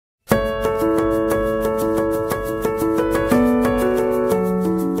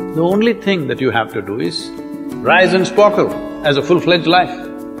The only thing that you have to do is rise and sparkle as a full-fledged life.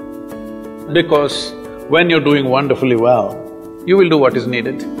 Because when you're doing wonderfully well, you will do what is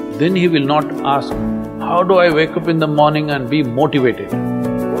needed. Then he will not ask, how do I wake up in the morning and be motivated?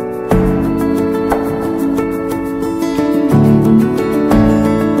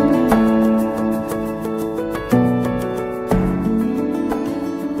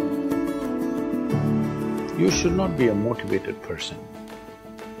 You should not be a motivated person.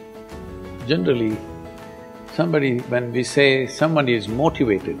 Generally, when we say somebody is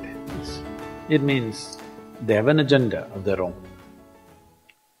motivated, it means they have an agenda of their own.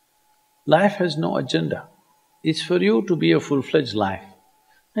 Life has no agenda. It's for you to be a full-fledged life.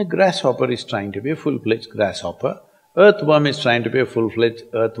 A grasshopper is trying to be a full-fledged grasshopper, earthworm is trying to be a full-fledged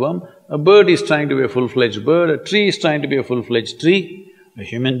earthworm, a bird is trying to be a full-fledged bird, a tree is trying to be a full-fledged tree. A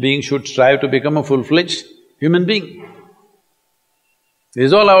human being should strive to become a full-fledged human being. This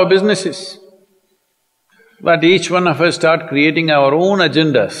is all our business is. But each one of us start creating our own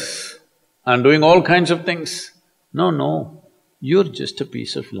agendas and doing all kinds of things. No, you're just a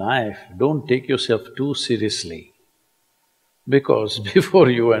piece of life, don't take yourself too seriously. Because before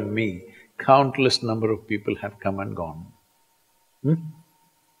you and me, countless number of people have come and gone.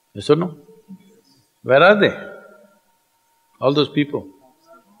 Yes or no? Where are they? All those people.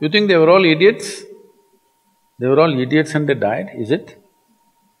 You think they were all idiots? They were all idiots and they died, is it?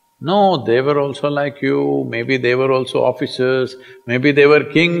 No, they were also like you, maybe they were also officers, maybe they were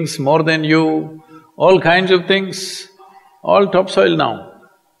kings more than you, all kinds of things, all topsoil now.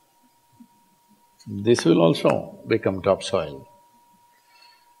 This will also become topsoil.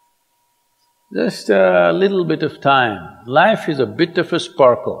 Just a little bit of time, life is a bit of a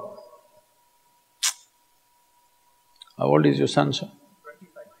sparkle. How old is your son, sir?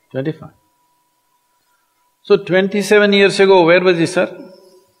 25. So 27 years ago, where was he, sir?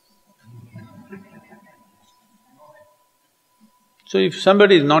 So if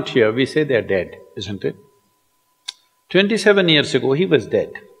somebody is not here, we say they're dead, isn't it? 27 years ago, he was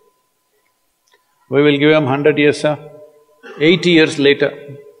dead. We will give him 100 years, sir. 80 years later,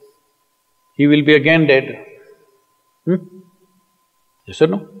 he will be again dead. Yes or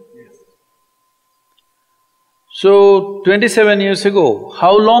no? Yes. So, 27 years ago,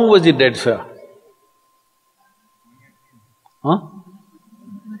 how long was he dead, sir? Huh?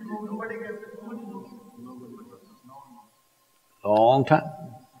 Long time.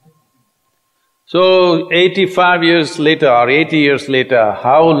 So, 85 years later or 80 years later,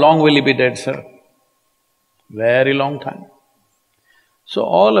 how long will he be dead, sir? Very long time. So,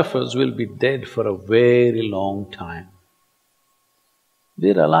 all of us will be dead for a very long time.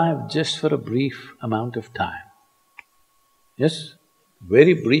 We're alive just for a brief amount of time. Yes,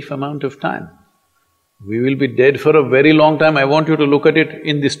 very brief amount of time. We will be dead for a very long time. I want you to look at it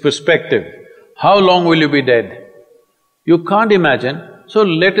in this perspective. How long will you be dead? You can't imagine, so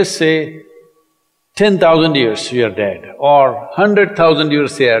let us say 10,000 years we are dead, or 100,000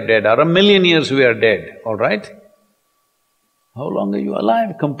 years we are dead, or 1,000,000 years we are dead, all right? How long are you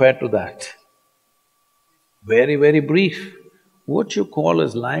alive compared to that? Very, very brief. What you call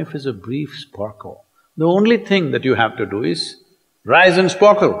as life is a brief sparkle. The only thing that you have to do is rise and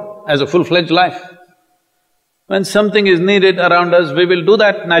sparkle as a full-fledged life. When something is needed around us, we will do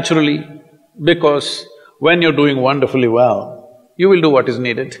that naturally, because when you're doing wonderfully well, you will do what is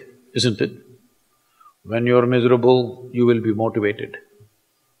needed, isn't it? When you're miserable, you will be motivated.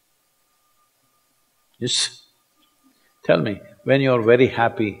 Yes? Tell me, when you're very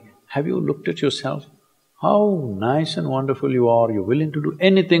happy, have you looked at yourself? How nice and wonderful you are, you're willing to do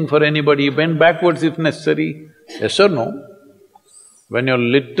anything for anybody, bend backwards if necessary. Yes or no? When you're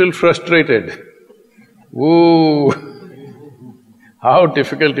little frustrated, woo, how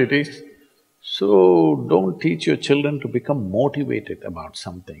difficult it is. So, don't teach your children to become motivated about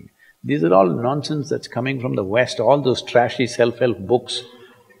something. These are all nonsense that's coming from the West, all those trashy self-help books.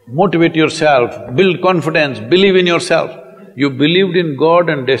 Motivate yourself, build confidence, believe in yourself. You believed in God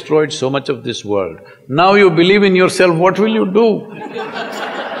and destroyed so much of this world. Now you believe in yourself, what will you do?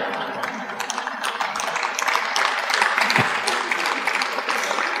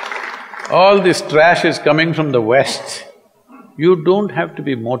 All this trash is coming from the West. You don't have to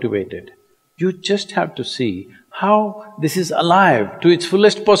be motivated. You just have to see how this is alive to its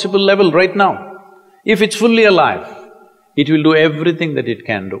fullest possible level right now. If it's fully alive, it will do everything that it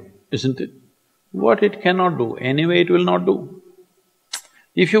can do, isn't it? What it cannot do, anyway it will not do.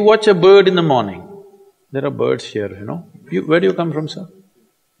 If you watch a bird in the morning, there are birds here, you know. Where do you come from, sir?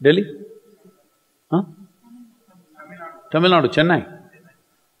 Delhi? Huh? Tamil Nadu, Chennai?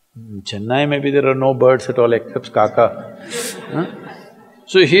 Chennai, maybe there are no birds at all except kaka. Huh?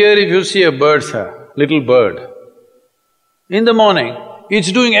 So here if you see a bird, sir, little bird, in the morning, it's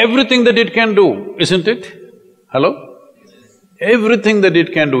doing everything that it can do, isn't it? Hello? Everything that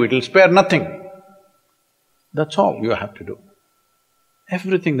it can do, it'll spare nothing. That's all you have to do.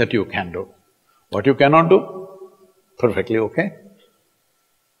 Everything that you can do. What you cannot do, perfectly okay.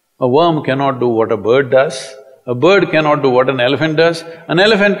 A worm cannot do what a bird does, a bird cannot do what an elephant does, an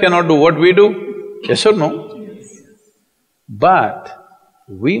elephant cannot do what we do, yes or no? But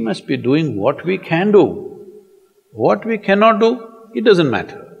we must be doing what we can do. What we cannot do, it doesn't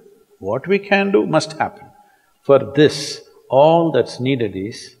matter. What we can do must happen. For this, all that's needed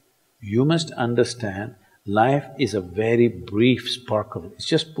is, you must understand, life is a very brief sparkle, it's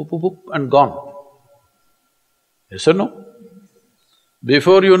just poop, poop, poop and gone. Yes or no?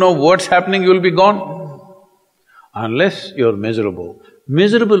 Before you know what's happening, you'll be gone. Unless you're miserable.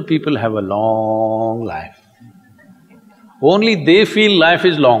 Miserable people have a long life. Only they feel life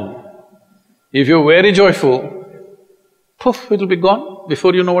is long. If you're very joyful, poof, it'll be gone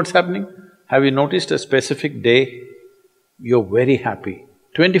before you know what's happening. Have you noticed a specific day, you're very happy,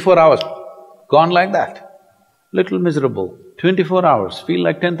 24 hours, gone like that. Little miserable, 24 hours, feel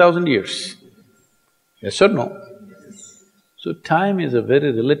like 10,000 years. Yes or no? So time is a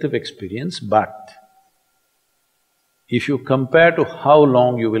very relative experience, but if you compare to how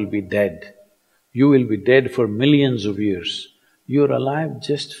long you will be dead, you will be dead for millions of years. You're alive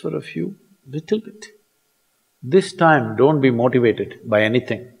just for a few, little bit. This time, don't be motivated by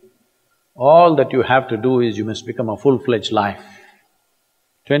anything. All that you have to do is you must become a full-fledged life.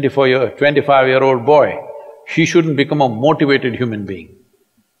 25-year-old boy, he shouldn't become a motivated human being.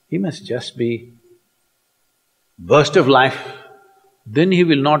 He must just be burst of life. Then he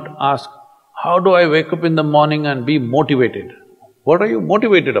will not ask, how do I wake up in the morning and be motivated? What are you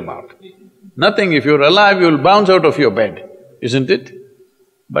motivated about? Nothing. If you're alive, you'll bounce out of your bed, isn't it?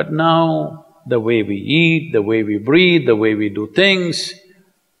 But now, the way we eat, the way we breathe, the way we do things,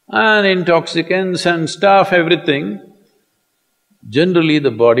 and intoxicants and stuff, everything, generally the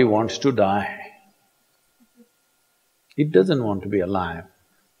body wants to die. It doesn't want to be alive.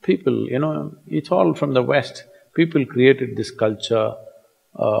 People, it's all from the West. People created this culture,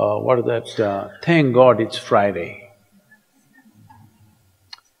 thank God it's Friday.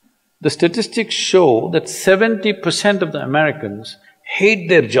 The statistics show that 70% of the Americans hate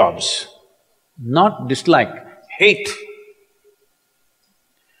their jobs, not dislike, hate.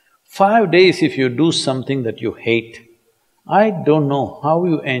 5 days if you do something that you hate, I don't know how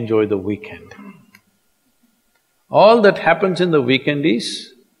you enjoy the weekend. All that happens in the weekend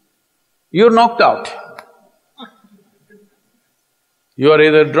is, you're knocked out. You are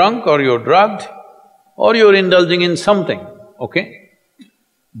either drunk or you're drugged or you're indulging in something, okay?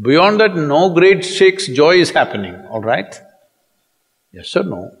 Beyond that, no great shakes joy is happening, all right? Yes or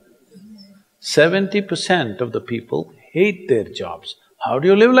no? 70% of the people hate their jobs. How do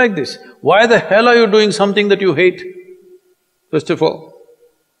you live like this? Why the hell are you doing something that you hate? First of all,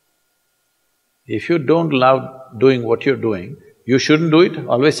 if you don't love doing what you're doing, you shouldn't do it,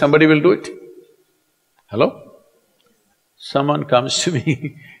 always somebody will do it. Hello? Someone comes to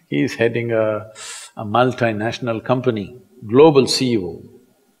me, he's heading a multinational company, global CEO.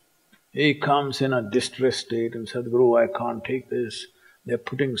 He comes in a distressed state and said, Guru, I can't take this. They're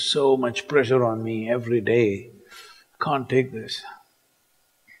putting so much pressure on me every day. I can't take this.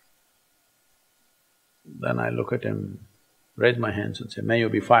 Then I look at him, raise my hands and say, may you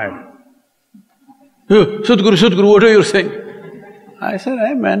be fired. Sadhguru, what are you saying? I said,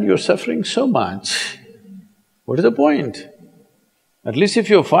 hey man, you're suffering so much. What is the point? At least if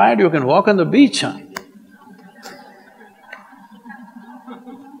you're fired, you can walk on the beach, huh?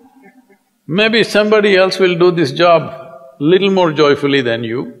 Maybe somebody else will do this job little more joyfully than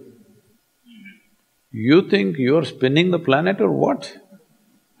you. You think you're spinning the planet or what?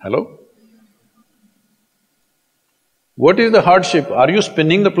 Hello? What is the hardship? Are you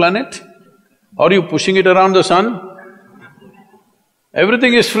spinning the planet? Are you pushing it around the sun?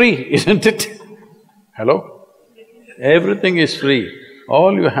 Everything is free, isn't it? Hello? Everything is free.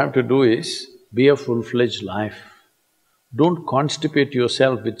 All you have to do is be a full-fledged life. Don't constipate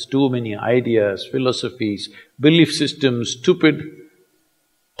yourself with too many ideas, philosophies, belief systems, stupid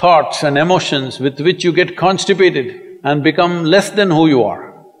thoughts and emotions with which you get constipated and become less than who you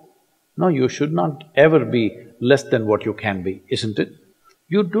are. No, you should not ever be less than what you can be, isn't it?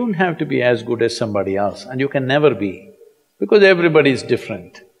 You don't have to be as good as somebody else, and you can never be, because everybody is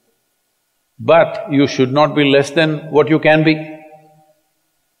different. But you should not be less than what you can be.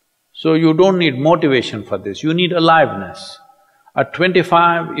 So you don't need motivation for this, you need aliveness. At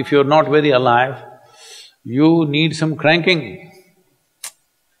 25, if you're not very alive, you need some cranking.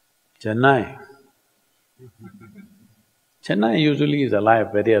 Chennai. Chennai usually is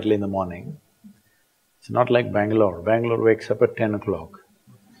alive very early in the morning. It's not like Bangalore. Bangalore wakes up at 10 o'clock.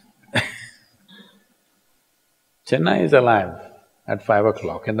 Chennai is alive at 5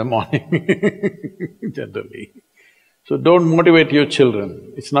 o'clock in the morning, generally. So don't motivate your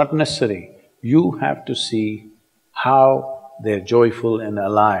children, it's not necessary. You have to see how they're joyful and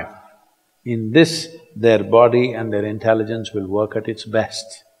alive. In this, their body and their intelligence will work at its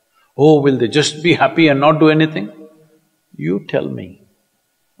best. Oh, will they just be happy and not do anything? You tell me,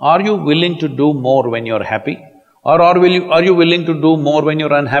 are you willing to do more when you're happy? Or are you willing to do more when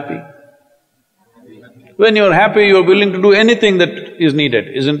you're unhappy? When you're happy, you're willing to do anything that is needed,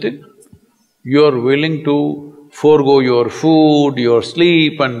 isn't it? You're willing to forego your food, your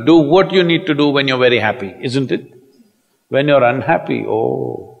sleep and do what you need to do when you're very happy, isn't it? When you're unhappy,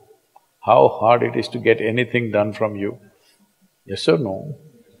 oh, how hard it is to get anything done from you. Yes or no?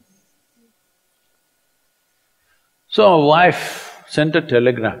 So a wife sent a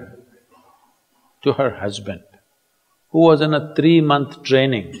telegram to her husband, who was in a 3-month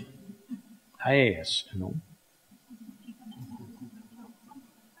training, IAS, you know.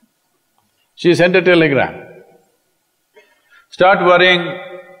 She sent a telegram, start worrying,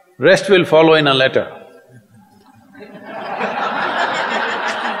 rest will follow in a letter.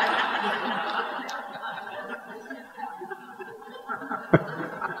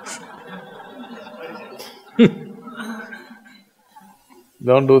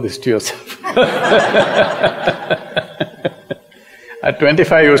 Don't do this to yourself. At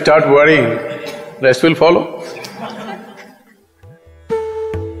 25 you start worrying, rest will follow.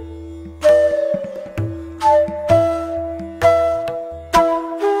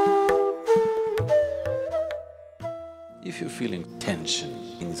 If you're feeling tension,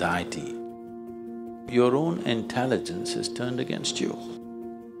 anxiety, your own intelligence is turned against you.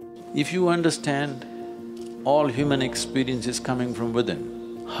 If you understand all human experience is coming from within,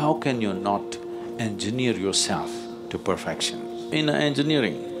 how can you not engineer yourself to perfection? Inner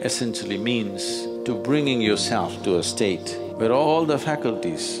engineering essentially means to bringing yourself to a state where all the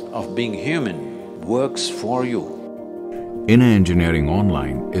faculties of being human works for you. Inner Engineering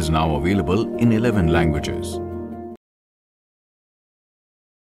Online is now available in 11 languages.